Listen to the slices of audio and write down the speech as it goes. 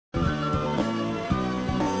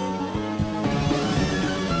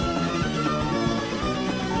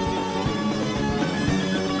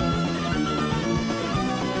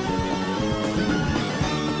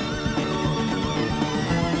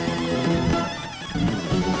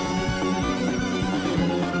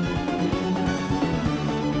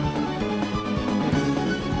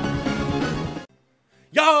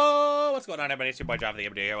going on, everybody? It's your boy John from the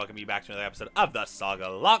GamerDuo here. Welcome you back to another episode of the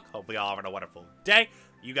Sagalocke. Hopefully y'all having a wonderful day.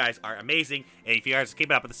 You guys are amazing. And if you guys are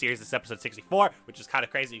keeping up with the series, this is episode 64, which is kind of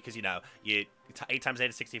crazy because, you know, 8 times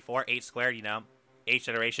 8 is 64, 8 squared, you know, 8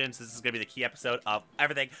 generations. This is going to be the key episode of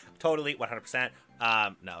everything. Totally, 100%.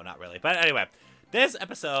 No, not really. But anyway, this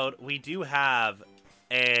episode, we do have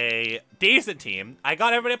a decent team. I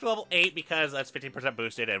got everybody up to level 8 because that's 15%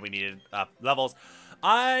 boosted and we needed levels.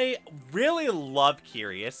 I really love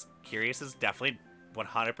Curious. Curious is definitely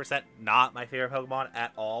 100% not my favorite Pokemon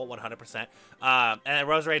at all, 100%. And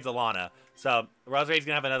Roserade's Alana. So Roserade's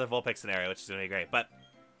gonna have another Vulpix scenario, which is gonna be great, but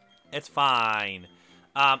it's fine.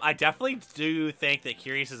 I definitely do think that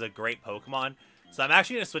Curious is a great Pokemon. So I'm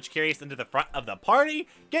actually gonna switch Curious into the front of the party,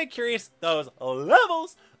 get Curious those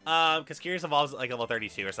levels, because Curious evolves at like level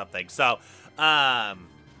 32 or something. So,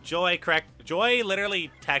 Joy literally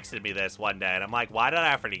texted me this one day, and I'm like, why did I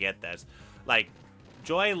have to get this? Like,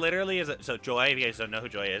 Joy literally is so Joy, if you guys don't know who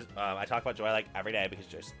Joy is, I talk about Joy like every day because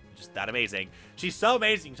just that amazing. She's so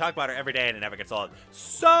amazing. You talk about her every day and it never gets old.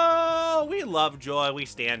 So we love Joy, we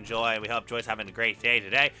stand Joy, and we hope Joy's having a great day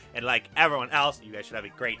today. And like everyone else, you guys should have a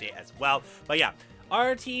great day as well. But yeah,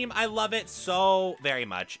 our team, I love it so very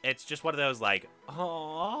much. It's just one of those like,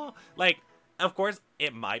 oh, like, of course,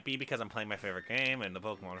 it might be because I'm playing my favorite game in the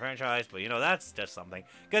Pokemon franchise, but you know, that's just something.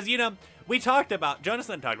 Because, you know, we talked about, Jonas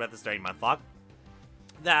and I talked about this during Nuzlocke,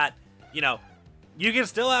 that, you know, you can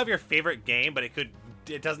still have your favorite game, but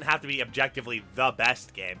it doesn't have to be objectively the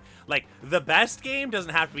best game. Like, the best game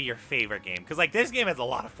doesn't have to be your favorite game. Because, like, this game has a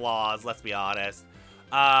lot of flaws, let's be honest.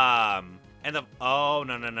 And the, oh,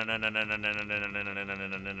 no.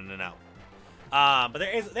 But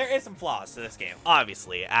there is some flaws to this game,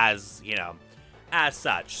 obviously, as, you know, as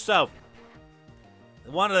such. So,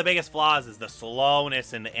 one of the biggest flaws is the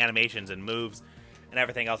slowness in the animations and moves and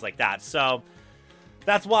everything else like that. So,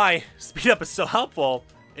 that's why speed up is so helpful,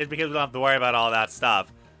 is because we don't have to worry about all that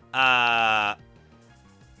stuff.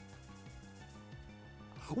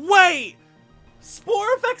 Wait!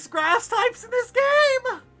 Spore affects grass types in this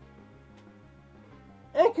game?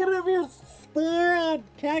 It could have used Spore on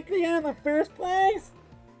Cacnea in the first place?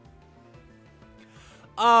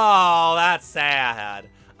 Oh, that's sad.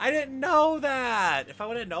 I didn't know that. If I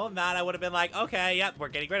would have known that, I would have been like, okay, yep, we're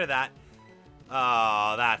getting rid of that.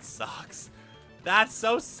 Oh, that sucks. That's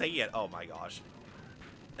so sad. Oh my gosh.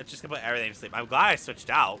 It's just gonna put everything to sleep. I'm glad I switched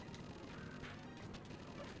out.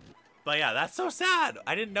 But yeah, that's so sad.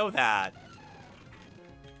 I didn't know that.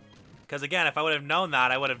 Because again, if I would have known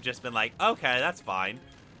that, I would have just been like, okay, that's fine.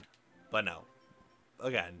 But no.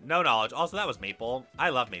 Again, no knowledge. Also, that was Maple. I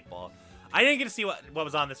love Maple. I didn't get to see what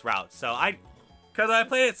was on this route. So because I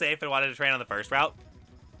played it safe and wanted to train on the first route.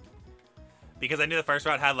 Because I knew the first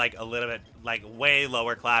route had like a little bit, like way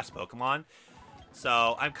lower class Pokemon.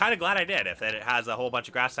 So I'm kind of glad I did, if it has a whole bunch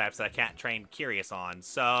of grass types that I can't train Curious on.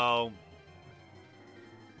 So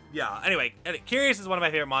yeah, anyway, Curious is one of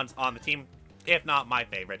my favorite mons on the team, if not my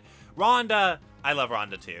favorite. Rhonda, I love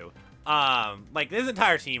Rhonda too. Like, this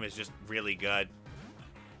entire team is just really good.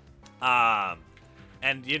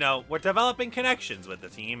 And, you know, we're developing connections with the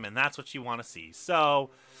team, and that's what you want to see. So,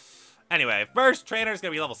 anyway, first trainer is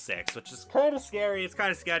going to be level 6, which is kind of scary. It's kind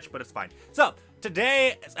of sketch, but it's fine. So,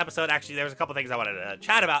 today's episode, actually, there was a couple things I wanted to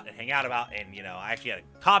chat about and hang out about, and, you know, I actually had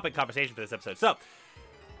a topic conversation for this episode. So,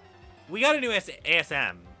 we got a new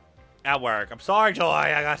ASM at work. I'm sorry, Joy,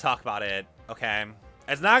 I gotta talk about it, okay?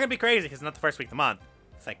 It's not gonna be crazy because it's not the first week of the month,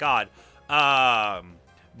 thank God. But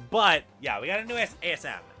yeah, we got a new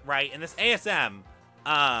ASM, right? And this ASM,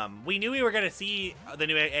 we knew we were gonna see the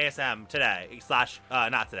new ASM today,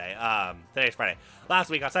 not today. Today's Friday. Last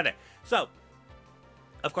week on Sunday. So,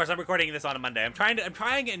 of course, I'm recording this on a Monday. I'm trying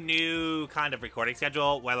a new kind of recording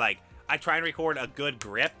schedule where like I try and record a good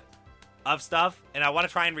grip of stuff, and I want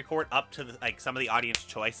to try and record up to like some of the audience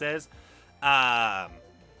choices.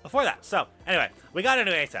 Before that. So, anyway, we got a new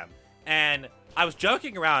ASM, and I was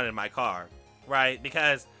joking around in my car, right?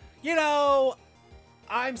 Because, you know,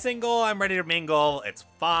 I'm single, I'm ready to mingle, it's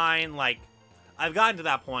fine. Like, I've gotten to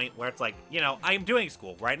that point where it's like, you know, I'm doing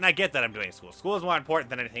school, right? And I get that I'm doing school. School is more important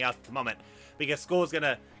than anything else at the moment, because school is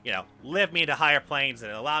gonna, you know, lift me to higher planes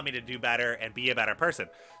and allow me to do better and be a better person.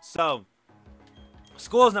 So,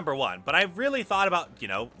 school is number one, but I've really thought about, you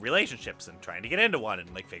know, relationships and trying to get into one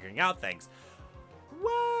and, like, figuring out things.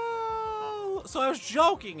 Well, so I was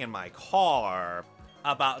joking in my car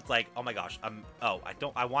about, like, oh my gosh,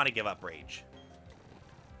 I want to give up rage.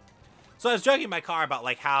 So I was joking in my car about,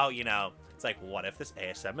 like, how, you know, it's like, what if this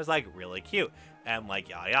ASM is, like, really cute? And, like,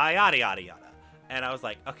 yada, yada, yada, yada, yada. And I was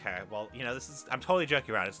like, okay, well, you know, I'm totally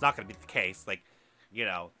joking around. It's not going to be the case. Like, you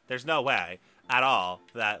know, there's no way. at all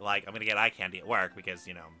that, like, I'm gonna get eye candy at work because,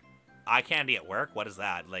 you know, eye candy at work? What is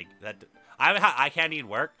that? Like, that, I haven't had eye candy at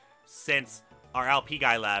work since our LP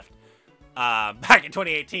guy left, back in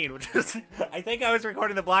 2018, which is, I think I was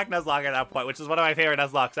recording the Black Nuzlocke at that point, which is one of my favorite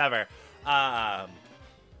Nuzlocks ever.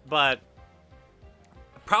 But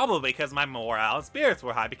probably because my morale and spirits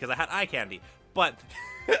were high because I had eye candy. But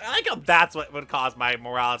I like how that's what would cause my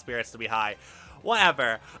morale and spirits to be high.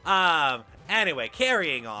 Whatever. Anyway,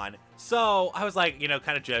 carrying on. So I was like, you know,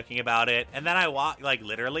 kind of joking about it, and then I walked, like,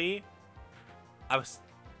 literally, I was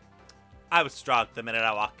struck the minute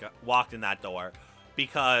I walked in that door,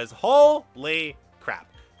 because holy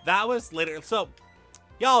crap, that was literally, so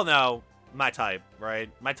y'all know my type, right?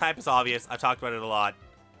 My type is obvious. I've talked about it a lot.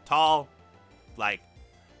 Tall, like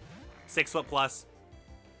 6 foot plus,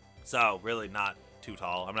 so really not too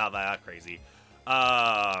tall. I'm not that crazy.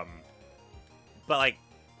 But like,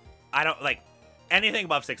 I don't like anything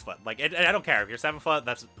above 6 foot. Like, I don't care if you're 7 foot.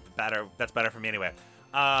 That's better. That's better for me anyway.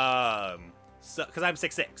 So because I'm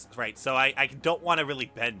 6'6", right? So I don't want to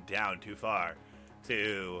really bend down too far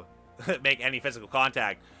to make any physical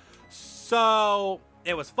contact. So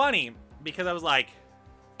it was funny because I was like,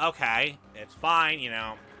 okay, it's fine, you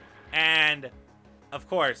know. And of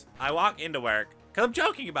course, I walk into work because I'm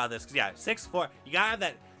joking about this. Because yeah, 6'4", you gotta have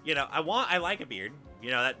that. You know, I like a beard.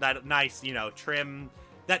 You know, that nice, you know, trim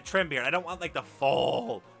beard. I don't want like the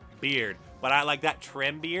full beard, but I like that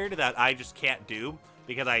trim beard that I just can't do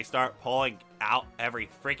because I start pulling out every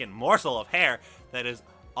freaking morsel of hair that is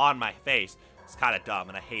on my face. It's kind of dumb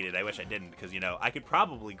and I hate it. I wish I didn't because, you know, I could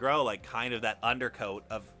probably grow like kind of that undercoat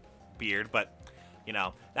of beard, but you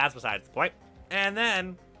know, that's besides the point. And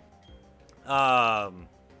then,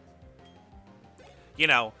 you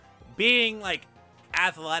know, being like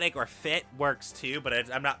athletic or fit works too, but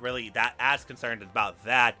I'm not really that as concerned about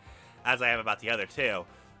that as I am about the other two.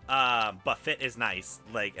 But fit is nice,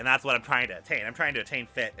 like, and that's what I'm trying to attain. I'm trying to attain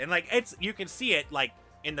fit, and like, you can see it like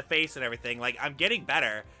in the face and everything. Like, I'm getting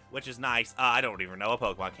better, which is nice. I don't even know what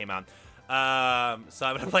Pokemon came out. So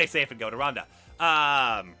I'm gonna play safe and go to Ronda.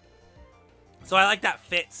 So I like that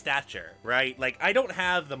fit stature, right? Like, I don't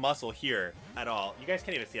have the muscle here at all. You guys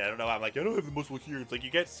can't even see it. I don't know. I'm like, I don't have the muscle here. It's like,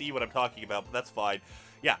 you can't see what I'm talking about, but that's fine.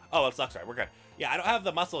 Yeah. Oh, it sucks. Right. We're good. Yeah, I don't have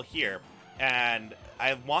the muscle here, and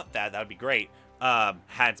I want that. That would be great.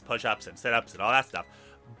 Hands, push-ups, and sit-ups, and all that stuff.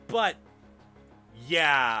 But,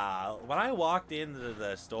 yeah, when I walked into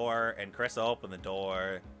the store and Chris opened the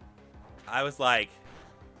door, I was like,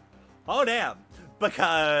 oh, damn.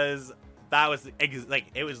 Because that was, like,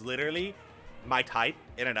 it was literally my type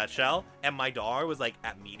in a nutshell, and my door was like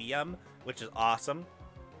at medium, which is awesome.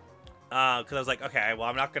 Because I was like, okay, well,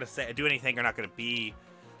 I'm not gonna do anything. You're not gonna be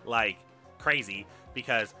like crazy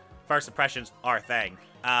because first impressions are a thing,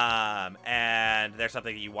 and there's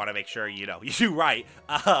something you want to make sure you know you do right.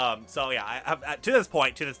 So yeah, to this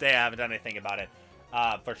day, I haven't done anything about it,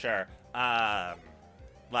 for sure.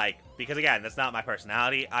 Like, because again, that's not my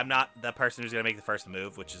personality. I'm not the person who's gonna make the first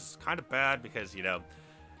move, which is kind of bad because, you know,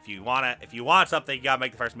 if you want something, you gotta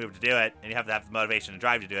make the first move to do it, and you have to have the motivation and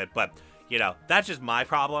drive to do it. But, you know, that's just my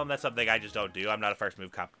problem. That's something I just don't do. I'm not a first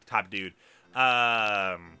move type dude.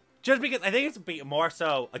 Just because I think it's more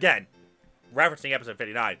so, again, referencing episode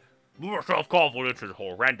 59, your self-confidence is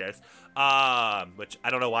horrendous. Which I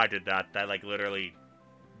don't know why I did that. That, like, literally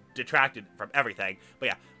detracted from everything. But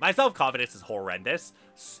yeah, my self-confidence is horrendous.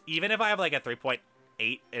 Even if I have, like, a 3.8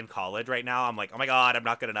 in college right now, I'm like, oh my god, I'm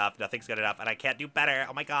not good enough, nothing's good enough, and I can't do better,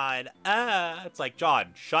 oh my god. It's like, John,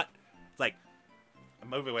 shut. It's like, I'm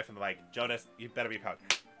moving away from the mic. Jonas, you better be proud.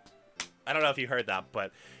 I don't know if you heard that,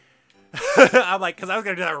 but I'm like, because I was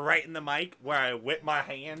gonna do that right in the mic where I whip my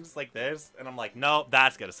hands like this, and I'm like, no,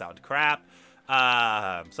 that's gonna sound crap. So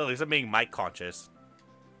at least I'm being mic conscious.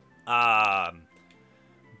 But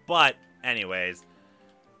anyways,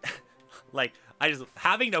 like,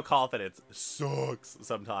 having no confidence sucks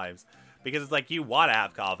sometimes. Because it's like, you want to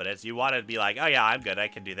have confidence. You want to be like, oh yeah, I'm good. I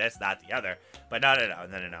can do this, that, the other. But no.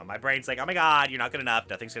 My brain's like, oh my god, you're not good enough.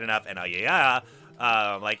 Nothing's good enough. And oh yeah.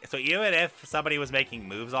 Like, so even if somebody was making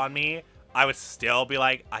moves on me, I would still be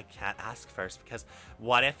like, I can't ask first. Because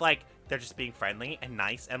what if, like, they're just being friendly and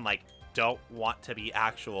nice and, like, don't want to be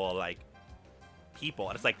actual, like, people.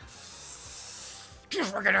 And it's like,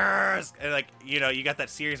 just freaking ask! And, like, you know, you got that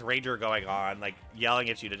serious ranger going on, like, yelling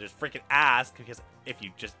at you to just freaking ask, because if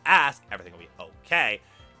you just ask, everything will be okay.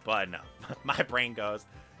 But no, my brain goes,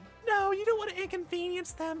 no, you don't want to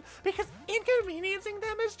inconvenience them, because inconveniencing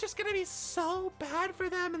them is just going to be so bad for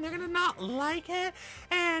them, and they're going to not like it,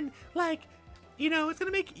 and, like, you know, it's going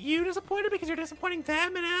to make you disappointed because you're disappointing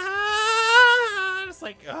them, and it's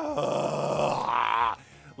like,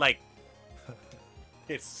 like,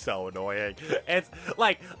 It's so annoying. It's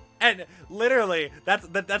like, and literally, that's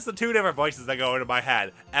the two different voices that go into my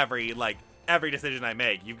head every decision I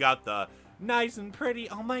make. You've got the nice and pretty,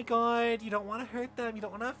 oh my god, you don't want to hurt them, you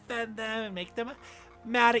don't want to offend them and make them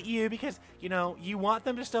mad at you because, you know, you want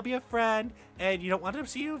them to still be a friend and you don't want them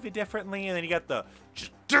to see you differently. And then you got the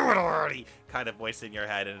just do it already kind of voice in your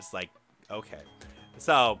head, and it's like, okay.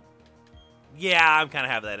 So, yeah, I'm kind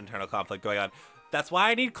of having that internal conflict going on. That's why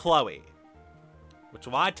I need Chloe. Which is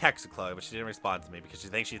why I texted Chloe, but she didn't respond to me because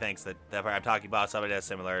she thinks that I'm talking about somebody that's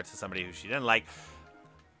similar to somebody who she didn't like.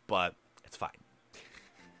 But it's fine.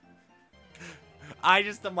 I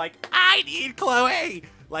just am like, I need Chloe!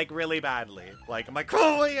 Like, really badly. Like, I'm like,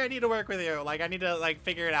 Chloe, I need to work with you. Like, I need to, like,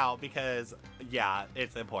 figure it out because, yeah,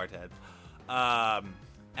 it's important. And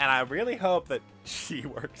I really hope that she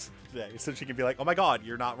works today so she can be like, oh my god,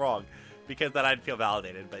 you're not wrong. Because then I'd feel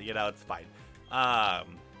validated, but, you know, it's fine.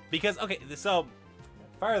 Because, okay, so,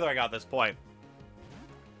 furthering out this point,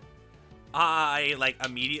 I, like,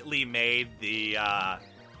 immediately made the,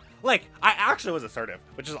 like, I actually was assertive,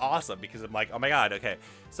 which is awesome because I'm like, oh my god, okay.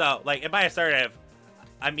 So, like, and by assertive,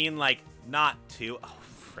 I mean, like, not too, oh,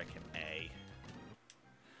 frickin' A.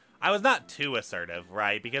 I was not too assertive,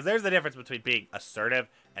 right? Because there's a difference between being assertive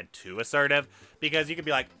and too assertive. Because you could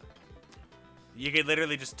be like, you could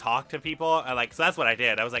literally just talk to people, and like, so that's what I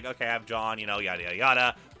did. I was like, okay, I'm John, you know, yada, yada,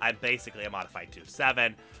 yada. I'm basically a modified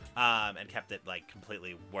 2-7, and kept it, like,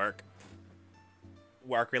 completely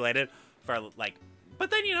work-related for, like, but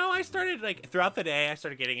then, you know, I started, like, throughout the day, I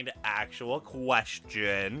started getting into actual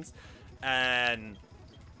questions and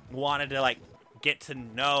wanted to, like, get to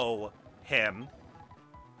know him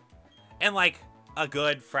in, like, a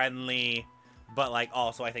good, friendly, but, like,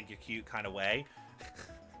 also I think you're cute kind of way.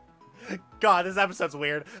 God, this episode's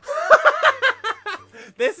weird.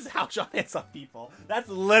 This is how John hits on people. That's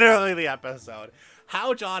literally the episode.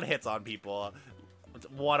 How John hits on people.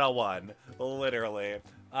 101. Literally.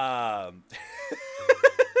 But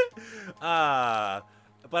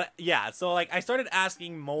yeah, so like I started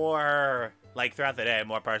asking more, like, throughout the day,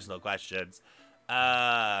 more personal questions,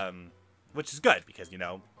 which is good because, you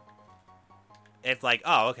know, it's like,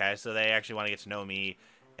 oh, okay, so they actually want to get to know me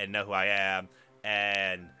and know who I am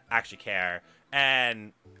and actually care,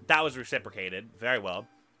 and that was reciprocated very well,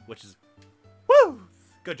 which is, woo,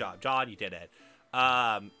 good job, John, you did it,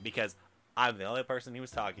 because I'm the only person he was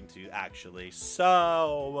talking to, actually,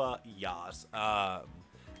 so, yes,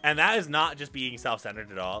 and that is not just being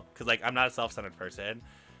self-centered at all, because, like, I'm not a self-centered person,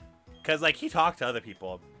 because, like, he talked to other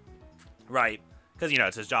people, right, because, you know,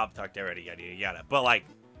 it's his job to talk to everybody, yada, yada, yada, but, like,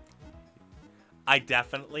 I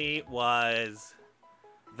definitely was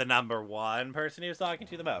the #1 person he was talking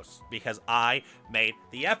to the most, because I made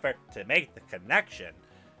the effort to make the connection,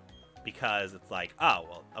 because it's like, oh,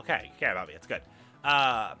 well, okay, you care about me, it's good,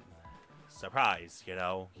 surprise, you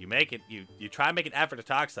know, you make it, you try to make an effort to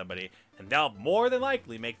talk to somebody, and they'll more than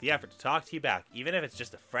likely make the effort to talk to you back, even if it's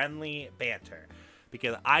just a friendly banter,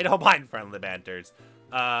 because I don't mind friendly banters.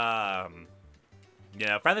 You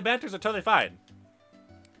know, friendly banters are totally fine,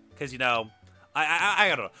 because, you know, I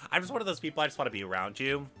don't know, I'm just one of those people, I just want to be around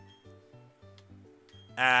you,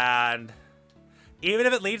 and even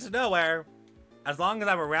if it leads to nowhere, as long as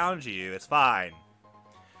I'm around you, it's fine.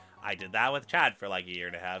 I did that with Chad for like a year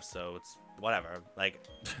and a half, so it's whatever. Like,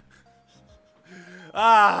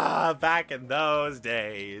 back in those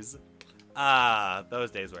days.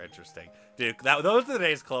 Those days were interesting. Dude, those are the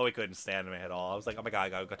days Chloe couldn't stand me at all. I was like, oh my god, I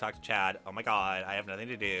gotta go talk to Chad. Oh my god, I have nothing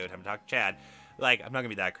to do. Time to talk to Chad. Like, I'm not gonna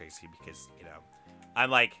be that crazy because, you know, I'm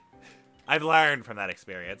like, I've learned from that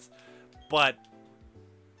experience. But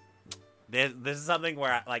this is something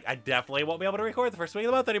where, like, I definitely won't be able to record the first week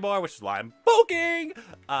of the month anymore, which is why I'm bulking.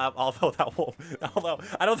 Although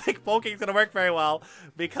I don't think bulking is gonna work very well,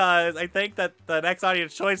 because I think that the next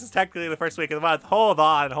audience choice is technically the first week of the month. Hold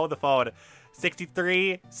on, hold the phone.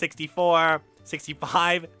 63, 64,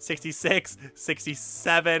 65, 66,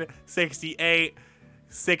 67, 68,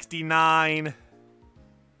 69.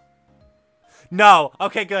 No.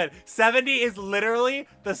 Okay, good. 70 is literally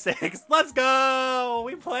the 6th. Let's go!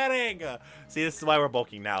 We planning! See, this is why we're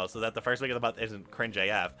bulking now, so that the first week of the month isn't cringe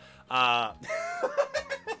AF.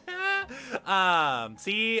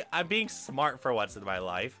 See, I'm being smart for once in my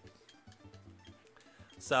life.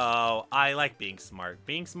 So, I like being smart.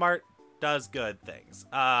 Being smart does good things.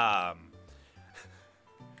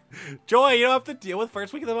 Joy, you don't have to deal with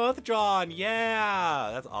first week of the month, John.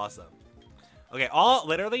 Yeah! That's awesome. Okay,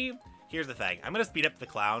 literally... Here's the thing. I'm going to speed up the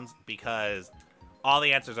clowns because all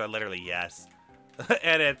the answers are literally yes.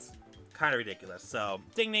 And it's kind of ridiculous. So,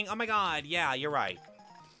 ding ding. Oh my god. Yeah, you're right.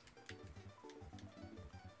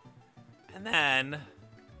 And then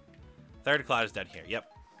Third cloud is down here. Yep.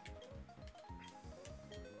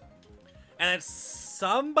 And then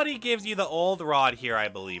somebody gives you the old rod here, I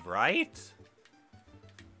believe, right?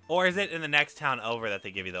 Or is it in the next town over that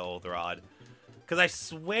they give you the old rod? Because I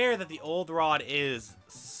swear that the old rod is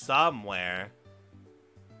somewhere.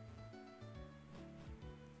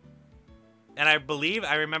 And I believe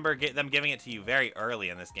I remember them giving it to you very early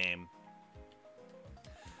in this game.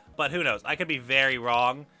 But who knows? I could be very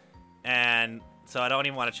wrong. And so I don't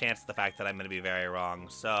even want to chance the fact that I'm going to be very wrong.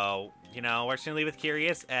 So, you know, we're just going to leave with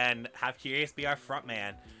Curious and have Curious be our front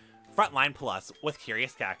man. Frontline plus with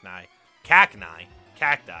Curious Cacti. Cacti.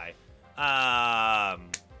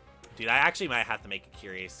 Dude, I actually might have to make a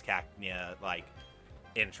Curious Cacnea, like,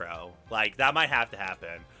 intro. Like, that might have to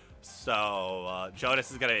happen. So,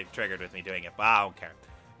 Jonas is going to be triggered with me doing it, but I don't care.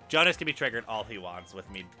 Jonas can be triggered all he wants with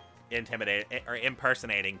me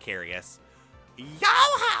impersonating Curious.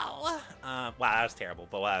 Yo-ho! Wow, that was terrible,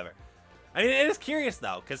 but whatever. I mean, it is curious,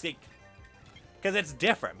 though, because it's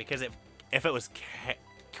different. Because if it was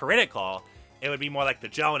critical, it would be more like the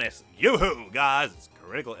Jonas. Yoo-hoo, guys, it's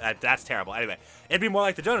critical. That's terrible. Anyway, it'd be more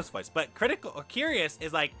like the Jonas voice. But critical or curious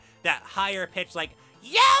is like that higher pitch, like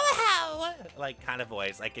yo-ho, like kind of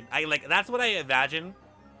voice. Like that's what I imagine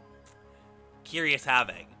Curious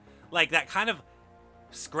having, like that kind of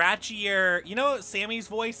scratchier. You know Sammy's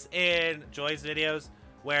voice in Joy's videos,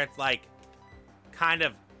 where it's like kind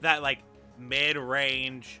of that like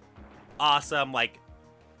mid-range, awesome, like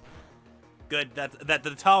good. That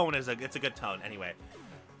the tone is it's a good tone. Anyway,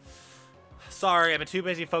 sorry, I've been too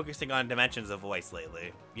busy focusing on dimensions of voice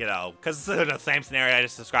lately. You know, because it's the same scenario I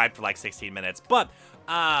just described for like 16 minutes. But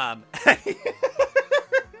I can't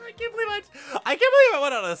believe I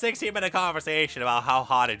went on a 16-minute conversation about how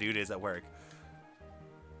hot a dude is at work.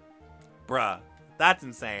 Bruh, that's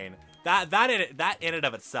insane. That in and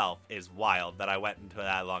of itself is wild that I went into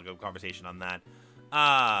that long of a conversation on that.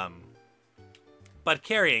 But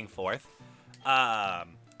carrying forth,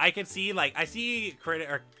 I can see, like, I see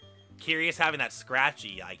Curious having that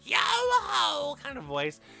scratchy, like, yo-ho kind of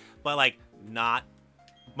voice, but, like, not,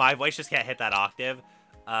 my voice just can't hit that octave.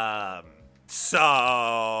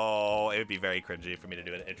 So it would be very cringy for me to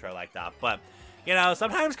do an intro like that. But, you know,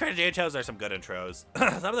 sometimes cringy intros are some good intros.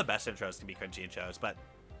 Some of the best intros can be cringy intros, but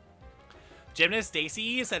Gymnast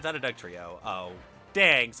Stacy sends out a Doug Trio. Oh,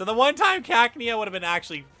 dang. So the one time Cacnea would have been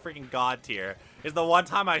actually freaking god tier is the one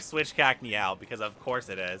time I switched Cacnea out, because of course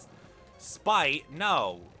it is. Spite?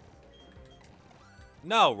 No.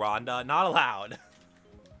 No, Rhonda. Not allowed.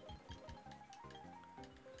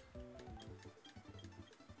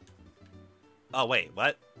 Oh, wait.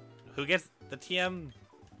 What? Who gets the TM?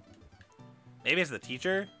 Maybe it's the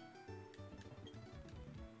teacher?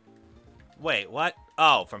 Wait, what?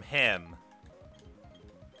 Oh, from him.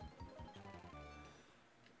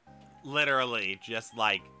 Literally, just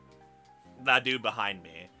like that dude behind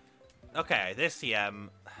me. Okay, this TM.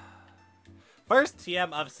 First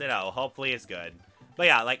TM of Sinnoh, hopefully it's good. But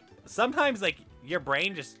yeah, like, sometimes, like, your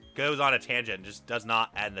brain just goes on a tangent and just does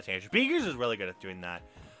not end the tangent. Beegers is really good at doing that.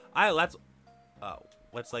 Oh,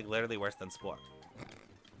 what's, like, literally worse than Spore?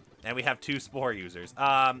 And we have 2 Spore users.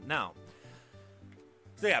 No.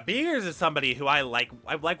 So yeah, Beegers is somebody who I like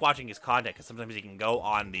watching his content, because sometimes he can go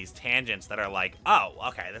on these tangents that are like, oh,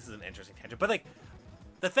 okay, this is an interesting tangent. But, like,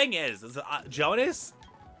 the thing is Jonas,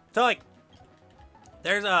 so, like,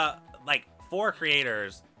 there's, like, 4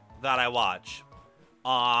 creators that I watch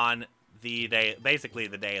on the day, basically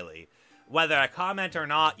the daily. Whether I comment or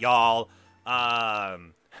not, y'all, I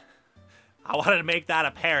wanted to make that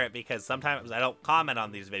apparent, because sometimes I don't comment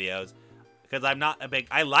on these videos, because I'm not a big,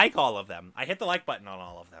 I like all of them. I hit the like button on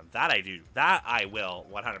all of them. That I do. That I will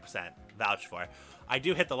 100% vouch for. I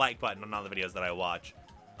do hit the like button on all the videos that I watch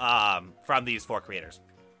from these 4 creators,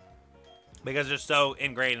 because they're so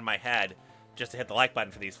ingrained in my head just to hit the like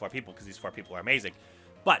button for these 4 people, because these 4 people are amazing.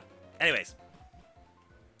 But anyways,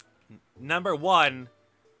 number 1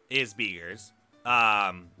 is Beegers.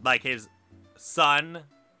 Like his son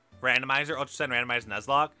randomizer, Ultra Sun randomizer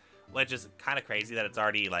Nuzlocke, which is kind of crazy that it's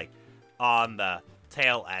already like on the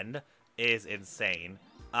tail end, is insane.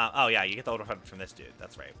 Oh yeah, you get the old rod from this dude.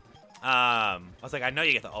 That's right. I was like, I know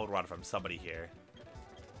you get the old rod from somebody here,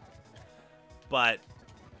 but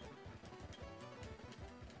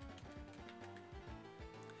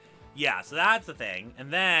yeah. So that's the thing.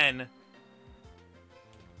 And then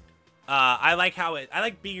I like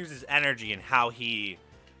Beegers' energy and how he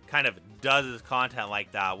kind of does his content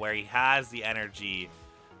like that, where he has the energy,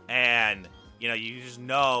 and you know, you just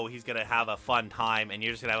know he's gonna have a fun time, and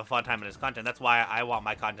you're just gonna have a fun time in his content. That's why I want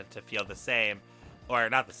my content to feel the same, or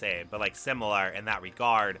not the same, but like similar in that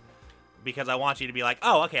regard, because I want you to be like,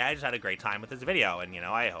 oh, okay, I just had a great time with this video, and, you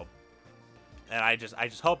know, I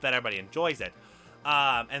just hope that everybody enjoys it.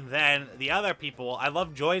 And then the other people, I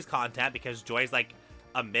love Joy's content because Joy's like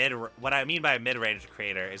a what I mean by a mid-range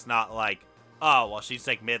creator is not like, oh, well, she's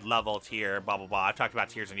like mid-level tier, blah, blah, blah. I've talked about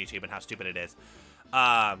tiers on YouTube and how stupid it is.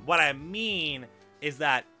 What I mean is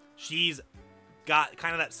that she's got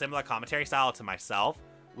kind of that similar commentary style to myself,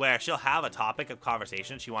 where she'll have a topic of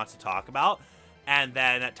conversation she wants to talk about, and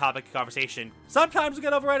then that topic of conversation sometimes will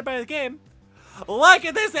get overridden by the game. Like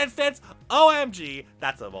in this instance, OMG,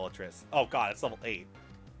 that's a Moltres. Oh god, it's level 8.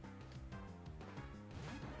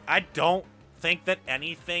 I don't think that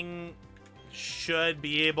anything should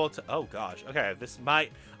be able to... Oh gosh, okay, this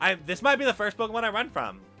might be the first Pokemon I run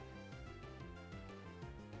from.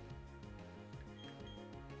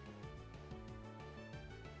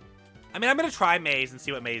 I mean, I'm gonna try Maze and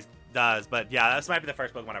see what Maze does, but yeah, this might be the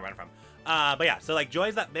first Pokemon I run from. But yeah, so like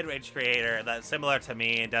Joy's that mid-range creator that's similar to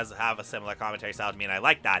me and does have a similar commentary style to me, and I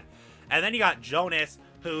like that. And then you got Jonas,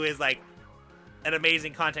 who is like an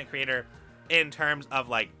amazing content creator in terms of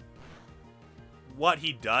like what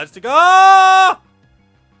he does to go.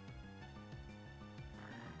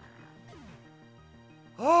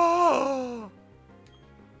 Oh,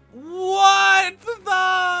 what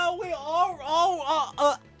the? We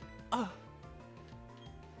are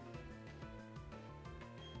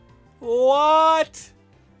what?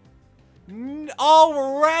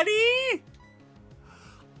 Already?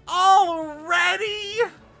 Already?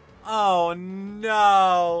 Oh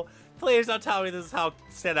no. Please don't tell me this is how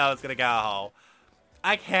Sinnoh is gonna go.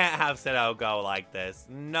 I can't have Sinnoh go like this.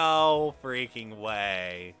 No freaking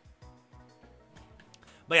way.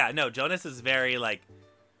 But yeah, no, Jonas is very like,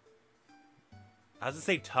 I was gonna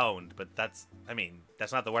say toned, but that's, I mean,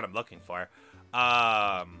 that's not the word I'm looking for.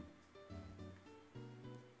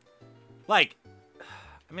 Like,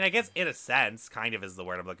 I mean, I guess in a sense, kind of is the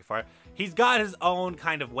word I'm looking for. He's got his own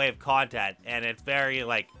kind of way of content, and it's very,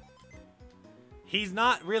 like, he's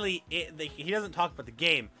not really, he doesn't talk about the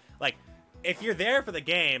game. Like, if you're there for the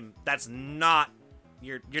game, that's not,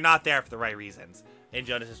 you're not there for the right reasons in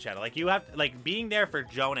Jonas's channel. Like, you have, like, being there for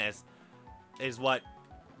Jonas is what,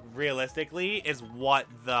 realistically, is what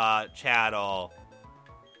the channel,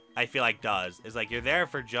 I feel like, does. Is, like, you're there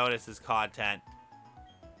for Jonas's content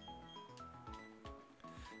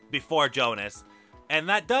before Jonas, and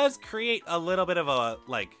that does create a little bit of a,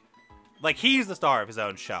 like he's the star of his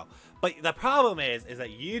own show. But the problem is that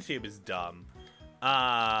YouTube is dumb.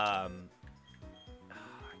 I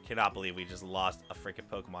cannot believe we just lost a freaking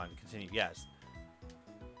Pokemon. Continue, yes.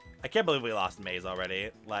 I can't believe we lost Maze already.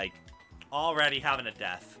 Like, already having a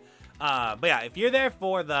death. But yeah, if you're there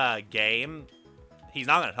for the game, he's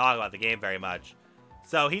not going to talk about the game very much.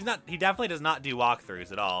 So he definitely does not do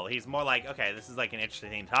walkthroughs at all. He's more like, okay, this is like an interesting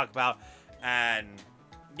thing to talk about. And,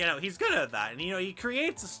 you know, he's good at that. And, you know, he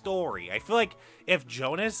creates a story. I feel like if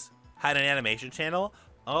Jonas had an animation channel,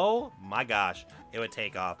 oh my gosh, it would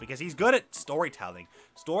take off. Because he's good at storytelling.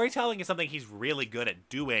 Storytelling is something he's really good at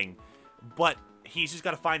doing. But he's just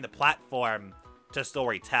got to find the platform to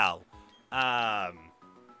storytell. But,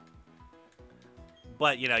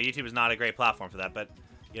 you know, YouTube is not a great platform for that. But,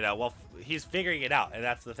 you know, well, he's figuring it out, and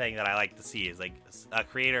that's the thing that I like to see, is, like, a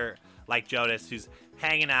creator like Jonas who's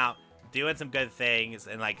hanging out, doing some good things,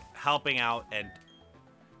 and, like, helping out, and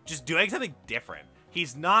just doing something different.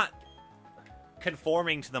 He's not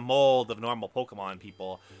conforming to the mold of normal Pokemon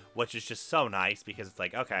people, which is just so nice, because it's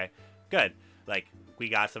like, okay, good. Like, we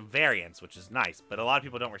got some variants, which is nice, but a lot of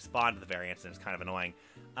people don't respond to the variants, and it's kind of annoying.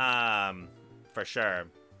 For sure.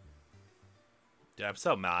 Dude, I'm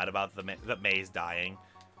so mad about the Maze dying.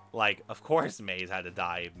 Like, of course Maze had to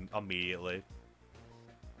die immediately.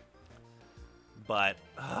 But,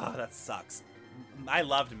 that sucks. I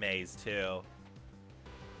loved Maze, too.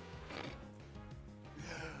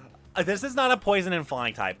 This is not a poison and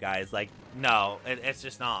flying type, guys. Like, no, it's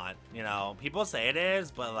just not. You know, people say it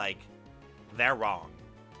is, but, like, they're wrong.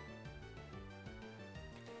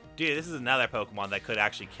 Dude, this is another Pokemon that could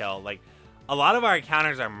actually kill. Like, a lot of our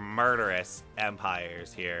encounters are murderous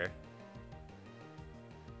empires here.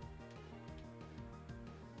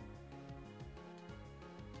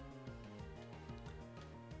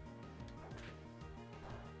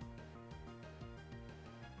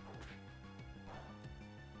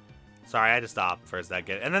 Sorry, I had to stop for a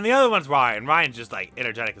second. And then the other one's Ryan. Ryan's just, like,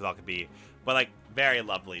 energetic as all could be. But, like, very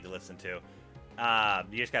lovely to listen to.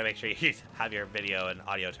 You just gotta make sure you have your video and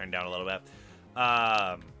audio turned down a little bit.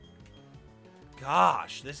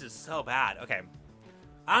 Gosh, this is so bad. Okay.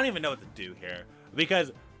 I don't even know what to do here.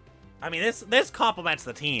 Because, I mean, this complements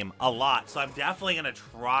the team a lot. So I'm definitely gonna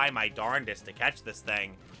try my darndest to catch this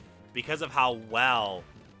thing. because of how well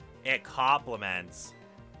it complements.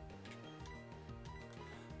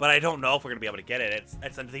 But I don't know if we're going to be able to get it.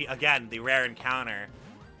 It's again, the rare encounter.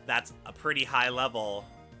 That's a pretty high level.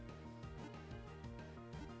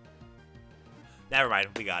 Never mind,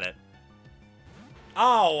 we got it.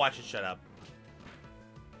 Oh, I should shut up.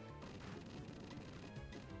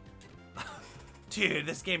 Dude,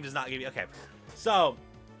 this game does not give you... Okay, so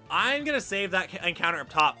I'm going to save that encounter up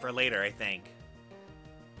top for later, I think.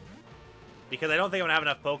 Because I don't think I'm going to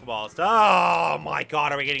have enough Pokeballs to... Oh my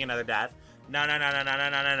god, are we getting another death? No, no, no, no, no, no,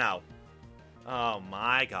 no, no, no. Oh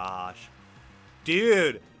my gosh.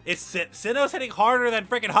 Dude, it's Sinnoh's hitting harder than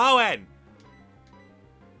freaking Hoenn.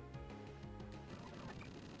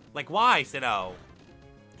 Like, why, Sinnoh?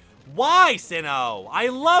 Why, Sinnoh? I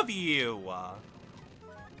love you. Oh,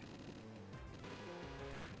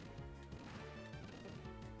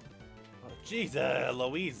 Jesus,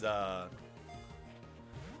 Louisa.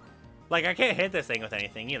 Like, I can't hit this thing with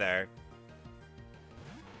anything either.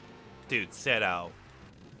 Dude, Sinnoh.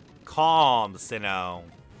 Calm, Sinnoh.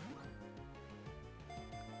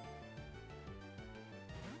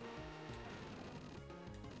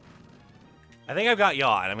 I think I've got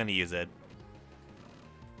Yaw, and I'm going to use it.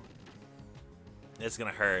 It's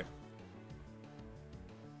going to hurt.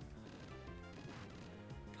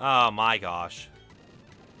 Oh my gosh.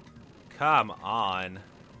 Come on.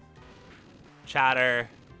 Chatter.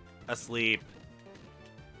 Asleep.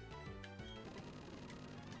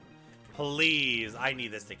 Please, I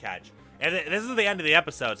need this to catch. And this is the end of the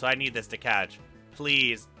episode, so I need this to catch.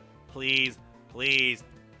 Please, please, please.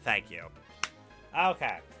 Thank you.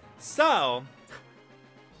 Okay. So,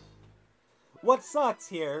 what sucks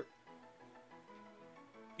here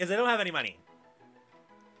is I don't have any money.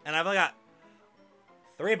 And I've only got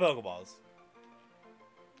 3 Pokeballs.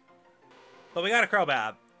 But we got a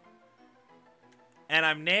Crobat. And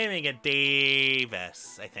I'm naming it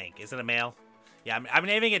Davis, I think. Is it a male? Yeah, I'm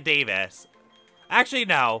naming it Davis. Actually,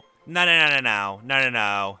 no. No, no, no, no, no. No, no,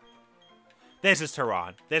 no. This is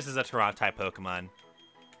Tehran. This is a Tehran-type Pokemon.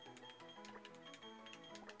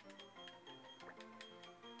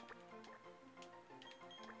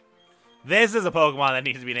 This is a Pokemon that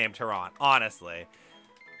needs to be named Tehran, honestly.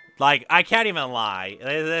 Like, I can't even lie.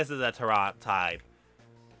 This is a Tehran type.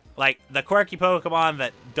 Like, the quirky Pokemon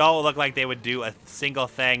that don't look like they would do a single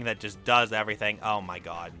thing that just does everything. Oh my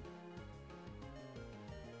god.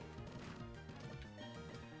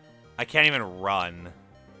 I can't even run.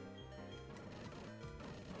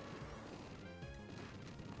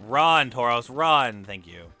 Run, Tauros, run. Thank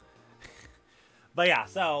you. But yeah,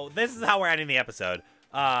 so this is how we're ending the episode.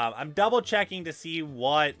 I'm double checking to see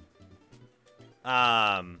what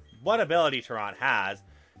ability Tehran has.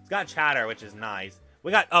 It's got Chatter, which is nice.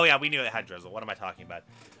 We got, oh yeah, we knew it had Drizzle. What am I talking about?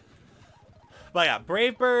 But yeah,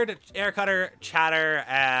 Brave Bird, Air Cutter, Chatter,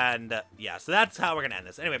 and yeah, so that's how we're gonna end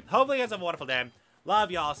this. Anyway, hopefully you guys have a wonderful day.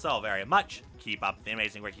 Love y'all so very much. Keep up the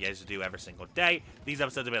amazing work you guys do every single day. These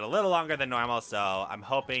episodes have been a little longer than normal, so I'm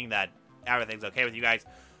hoping that everything's okay with you guys.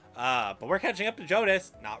 But we're catching up to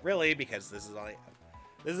Jonas. Not really, because this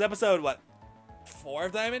is episode, what, 4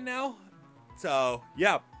 of Diamond now? So,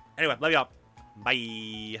 yeah. Anyway, love y'all.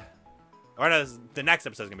 Bye. Or no, the next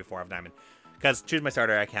episode is going to be 4 of Diamond. Because choose my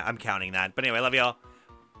starter, I'm counting that. But anyway, love y'all.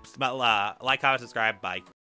 Like, comment, subscribe. Bye.